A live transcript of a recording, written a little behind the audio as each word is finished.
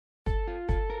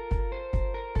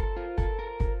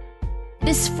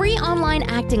This free online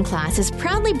acting class is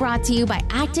proudly brought to you by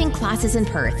Acting Classes in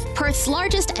Perth, Perth's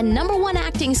largest and #1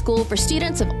 acting school for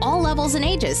students of all levels and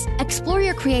ages. Explore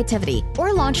your creativity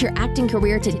or launch your acting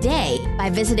career today by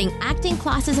visiting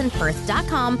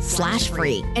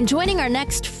actingclassesinperth.com/free and joining our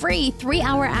next free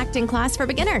 3-hour acting class for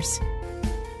beginners.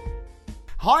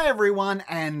 Hi everyone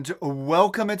and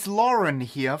welcome. It's Lauren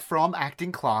here from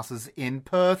Acting Classes in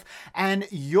Perth and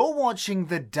you're watching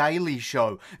The Daily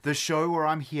Show, the show where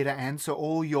I'm here to answer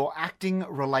all your acting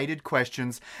related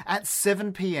questions at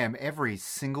 7 p.m. every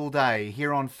single day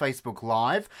here on Facebook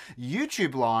Live,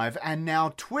 YouTube Live and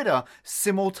now Twitter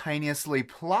simultaneously,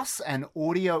 plus an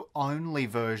audio only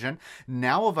version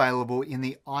now available in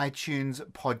the iTunes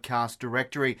podcast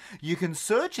directory. You can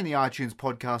search in the iTunes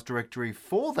podcast directory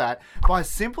for that by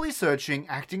simply searching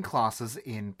Acting Classes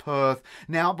in Perth.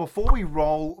 Now, before we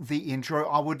roll the intro,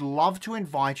 I would love to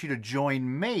invite you to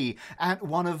join me at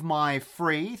one of my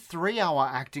free 3-hour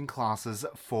acting classes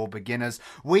for beginners.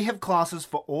 We have classes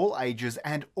for all ages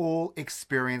and all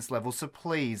experience levels, so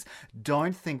please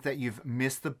don't think that you've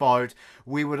missed the boat.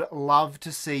 We would love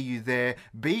to see you there.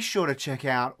 Be sure to check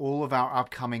out all of our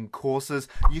upcoming courses.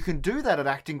 You can do that at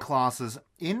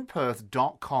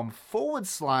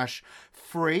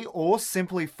actingclassesinperth.com/free or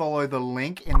simply follow the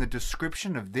link in the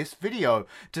description of this video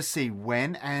to see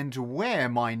when and where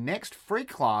my next free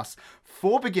class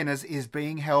for beginners is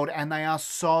being held, and they are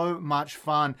so much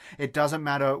fun. It doesn't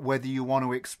matter whether you want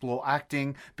to explore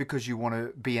acting because you want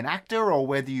to be an actor or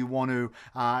whether you want to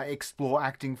explore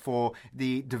acting for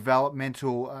the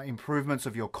developmental improvements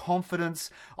of your confidence,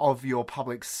 of your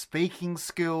public speaking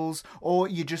skills, or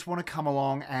you just want to come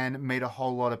along and meet a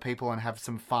whole lot of people and have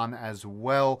some fun as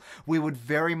well. We would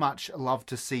very much love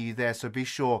to see you there, so be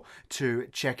sure to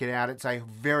check it out. It's a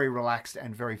very relaxed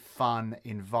and very fun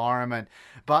environment.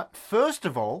 But first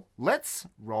of all, let's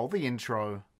roll the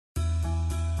intro.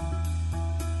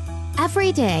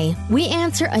 Every day, we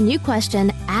answer a new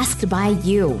question asked by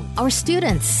you, our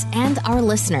students, and our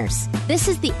listeners. This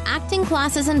is the Acting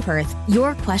Classes in Perth,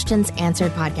 Your Questions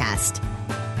Answered podcast.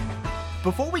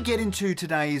 Before we get into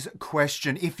today's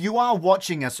question, if you are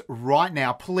watching us right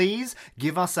now, please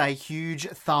give us a huge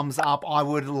thumbs up. I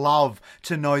would love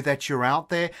to know that you're out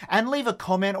there, and leave a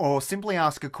comment or simply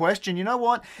ask a question. You know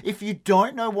what? If you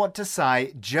don't know what to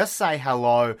say, just say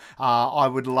hello. I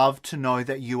would love to know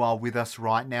that you are with us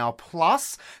right now.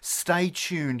 Plus, stay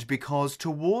tuned because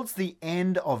towards the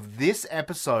end of this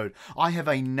episode, I have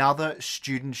another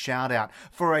student shout out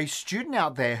for a student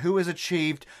out there who has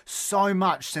achieved so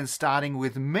much since starting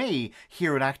with me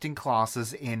here at Acting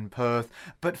Classes in Perth.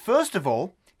 But first of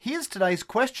all, here's today's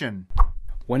question.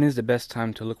 When is the best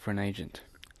time to look for an agent?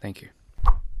 Thank you.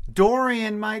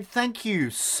 Dorian, mate, thank you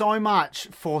so much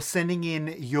for sending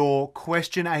in your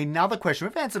question. Another question.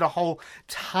 We've answered a whole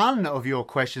ton of your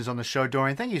questions on the show,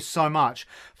 Dorian. Thank you so much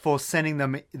for sending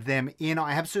them in.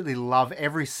 I absolutely love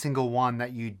every single one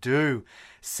that you do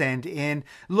send in.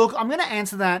 Look, I'm going to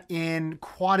answer that in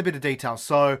quite a bit of detail,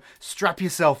 so strap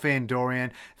yourself in,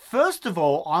 Dorian. First of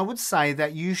all, I would say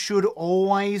that you should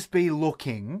always be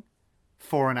looking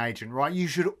for an agent, right? You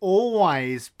should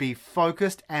always be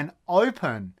focused and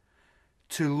open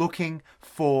to looking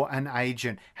for an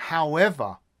agent.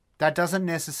 However, that doesn't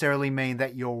necessarily mean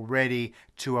that you're ready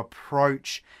to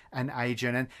approach an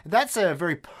agent. And that's a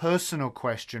very personal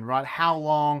question, right? How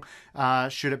long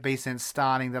should it be since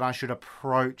starting that I should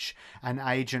approach an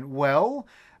agent? Well,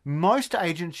 most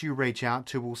agents you reach out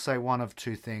to will say one of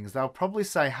two things. They'll probably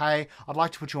say, hey, I'd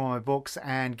like to put you on my books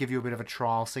and give you a bit of a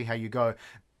trial, see how you go.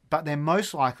 But they're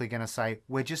most likely going to say,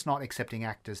 we're just not accepting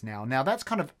actors now. Now, that's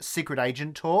kind of secret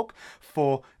agent talk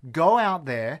for go out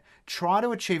there, try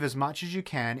to achieve as much as you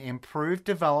can, improve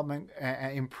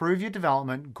your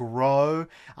development, grow,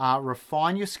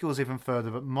 refine your skills even further.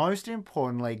 But most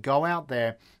importantly, go out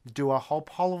there, do a whole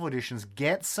pile of auditions,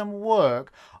 get some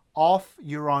work off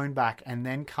your own back, and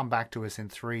then come back to us in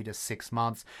 3 to 6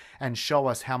 months and show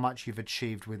us how much you've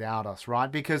achieved without us, right?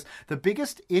 Because the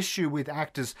biggest issue with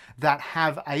actors that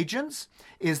have agents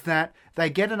is that they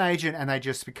get an agent and they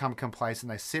just become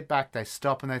complacent. They sit back, they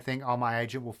stop, and they think, oh, my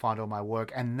agent will find all my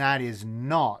work. And that is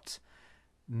not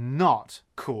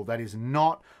cool. That is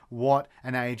not what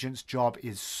an agent's job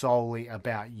is solely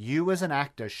about. You as an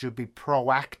actor should be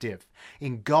proactive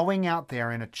in going out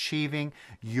there and achieving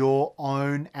your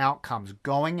own outcomes,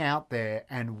 going out there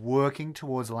and working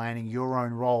towards landing your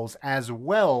own roles as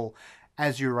well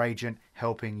as your agent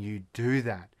helping you do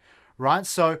that, right?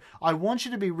 So I want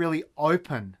you to be really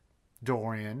open,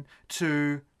 Dorian,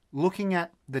 to looking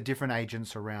at the different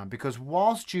agents around, because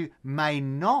whilst you may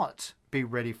not be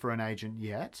ready for an agent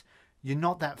yet, you're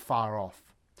not that far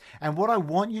off. And what I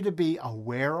want you to be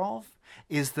aware of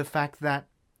is the fact that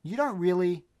you don't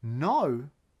really know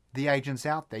the agents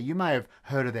out there. You may have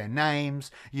heard of their names,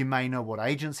 you may know what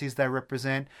agencies they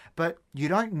represent, but you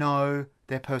don't know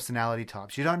their personality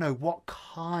types. You don't know what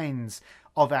kinds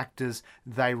of actors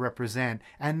they represent.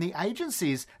 And the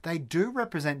agencies, they do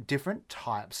represent different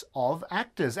types of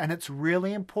actors. And it's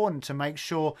really important to make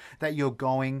sure that you're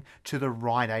going to the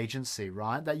right agency,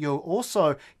 right? That you're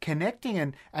also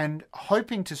connecting and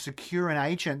hoping to secure an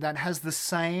agent that has the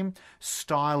same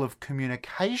style of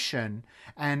communication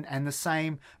and the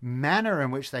same manner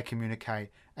in which they communicate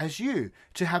as you,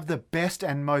 to have the best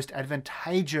and most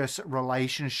advantageous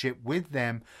relationship with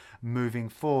them moving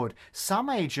forward. Some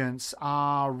agents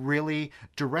are really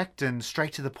direct and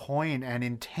straight to the point and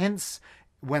intense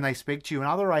when they speak to you, and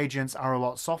other agents are a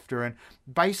lot softer. And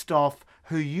based off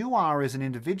who you are as an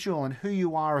individual and who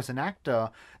you are as an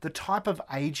actor, the type of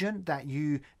agent that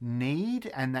you need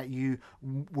and that you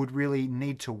would really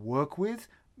need to work with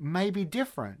may be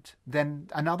different than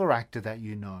another actor that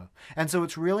you know. And so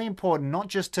it's really important not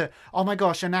just to, oh my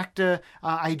gosh, an actor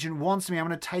agent wants me, I'm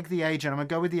going to take the agent, I'm going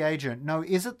to go with the agent. No,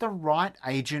 is it the right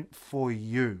agent for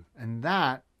you? And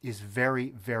that is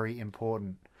very, very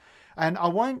important. And I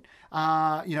won't,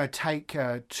 take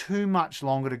too much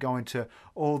longer to go into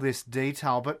all this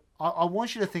detail, but I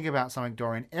want you to think about something,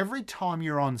 Dorian. Every time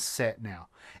you're on set now,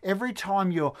 every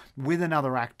time you're with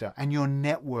another actor and you're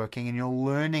networking and you're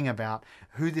learning about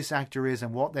who this actor is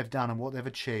and what they've done and what they've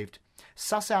achieved,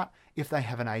 suss out if they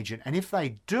have an agent. And if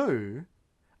they do,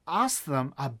 ask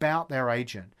them about their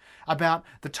agent, about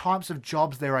the types of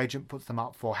jobs their agent puts them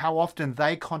up for, how often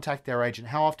they contact their agent,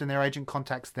 how often their agent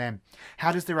contacts them.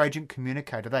 How does their agent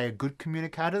communicate? Are they a good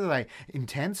communicator? Are they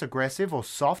intense, aggressive, or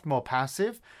soft, more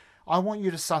passive? I want you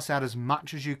to suss out as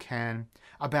much as you can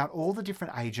about all the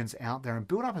different agents out there and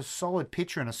build up a solid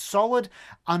picture and a solid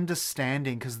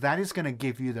understanding, because that is going to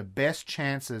give you the best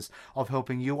chances of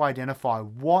helping you identify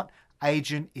what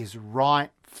agent is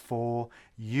right for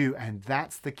you. And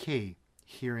that's the key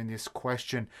here in this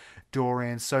question,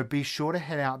 Dorian. So be sure to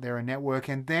head out there and network.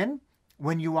 And then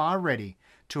when you are ready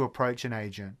to approach an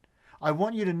agent, I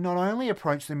want you to not only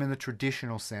approach them in the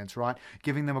traditional sense, right?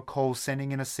 Giving them a call,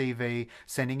 sending in a CV,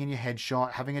 sending in your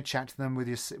headshot, having a chat to them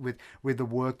with the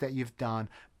work that you've done,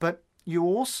 but you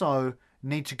also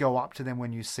need to go up to them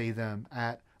when you see them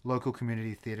at local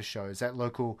community theatre shows, at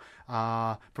local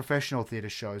professional theatre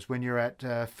shows, when you're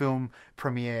at film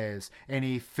premieres,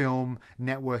 any film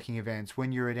networking events,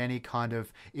 when you're at any kind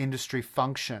of industry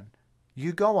function.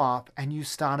 You go up and you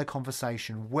start a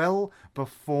conversation well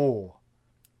before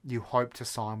you hope to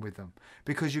sign with them,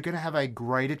 because you're going to have a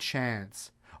greater chance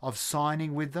of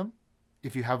signing with them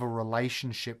if you have a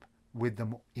relationship with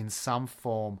them in some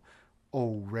form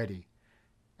already.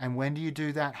 And when do you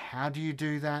do that? How do you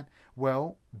do that?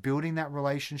 Well, building that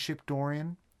relationship,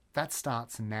 Dorian, that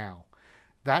starts now.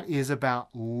 That is about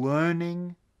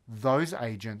learning those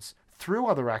agents through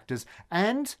other actors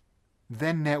and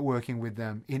then networking with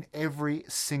them in every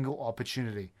single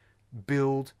opportunity.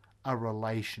 Build a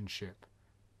relationship.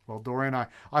 Well, Dorian,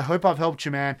 I hope I've helped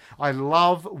you, man. I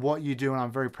love what you do, and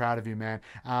I'm very proud of you, man.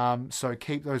 So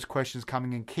keep those questions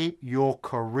coming and keep your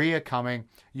career coming.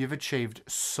 You've achieved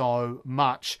so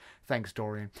much. Thanks,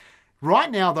 Dorian.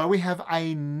 Right now, though, we have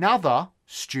another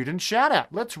student shout-out.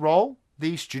 Let's roll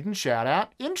the student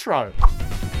shout-out intro.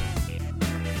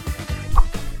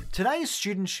 Today's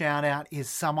student shout out is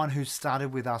someone who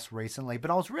started with us recently,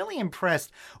 but I was really impressed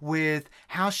with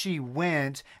how she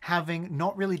went, having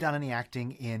not really done any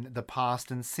acting in the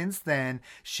past. And since then,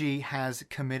 she has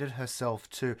committed herself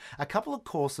to a couple of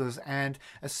courses, and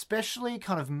especially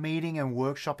kind of meeting and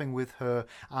workshopping with her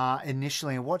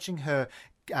initially and watching her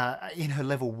in her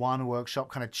level 1 workshop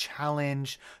kind of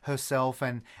challenge herself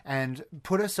and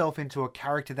put herself into a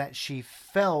character that she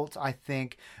felt, I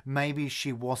think, maybe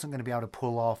she wasn't going to be able to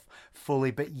pull off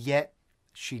fully, but yet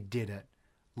she did it.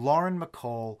 Lauren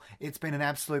McCall, it's been an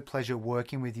absolute pleasure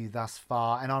working with you thus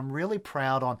far, and I'm really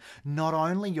proud on not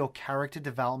only your character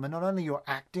development, not only your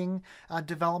acting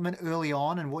development early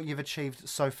on and what you've achieved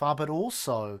so far, but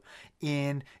also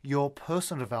in your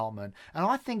personal development. And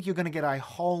I think you're going to get a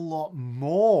whole lot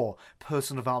more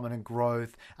personal development and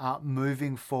growth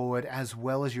moving forward, as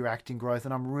well as your acting growth.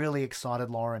 And I'm really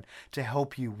excited, Lauren, to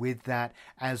help you with that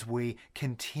as we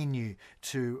continue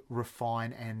to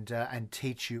refine and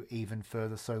teach you even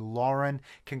further. So Lauren,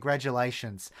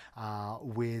 congratulations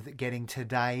with getting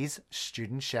today's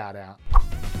student shout out.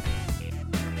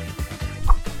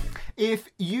 If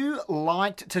you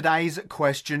liked today's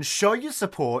question, show your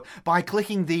support by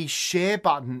clicking the share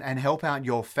button and help out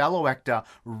your fellow actor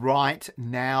right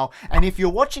now. And if you're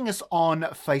watching us on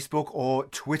Facebook or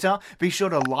Twitter, be sure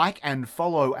to like and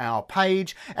follow our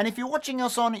page. And if you're watching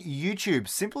us on YouTube,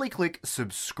 simply click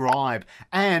subscribe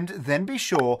and then be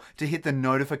sure to hit the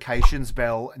notifications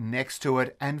bell next to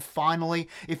it. And finally,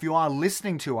 if you are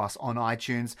listening to us on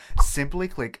iTunes, simply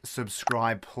click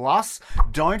subscribe plus.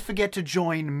 Don't forget to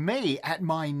join me at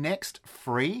my next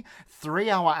free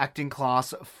 3-hour acting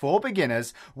class for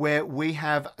beginners, where we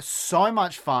have so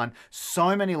much fun,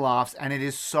 so many laughs, and it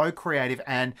is so creative,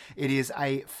 and it is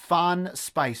a fun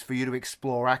space for you to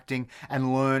explore acting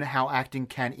and learn how acting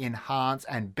can enhance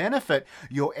and benefit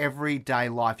your everyday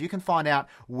life. You can find out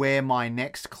where my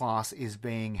next class is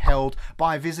being held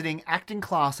by visiting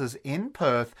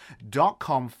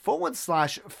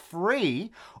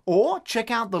actingclassesinperth.com/free, or check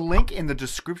out the link in the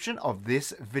description of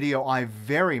this video. I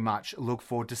very much look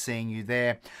forward to seeing you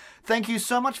there. Thank you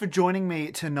so much for joining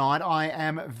me tonight. I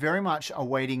am very much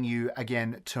awaiting you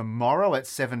again tomorrow at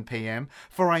 7 p.m.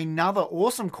 for another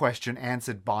awesome question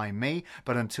answered by me.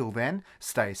 But until then,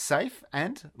 stay safe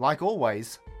and, like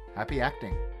always, happy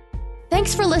acting.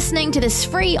 Thanks for listening to this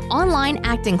free online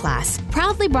acting class,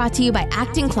 proudly brought to you by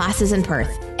Acting Classes in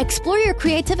Perth. Explore your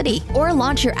creativity or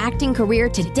launch your acting career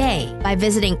today by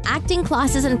visiting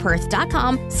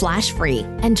actingclassesinperth.com/free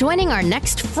and joining our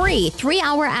next free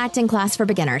 3-hour acting class for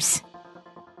beginners.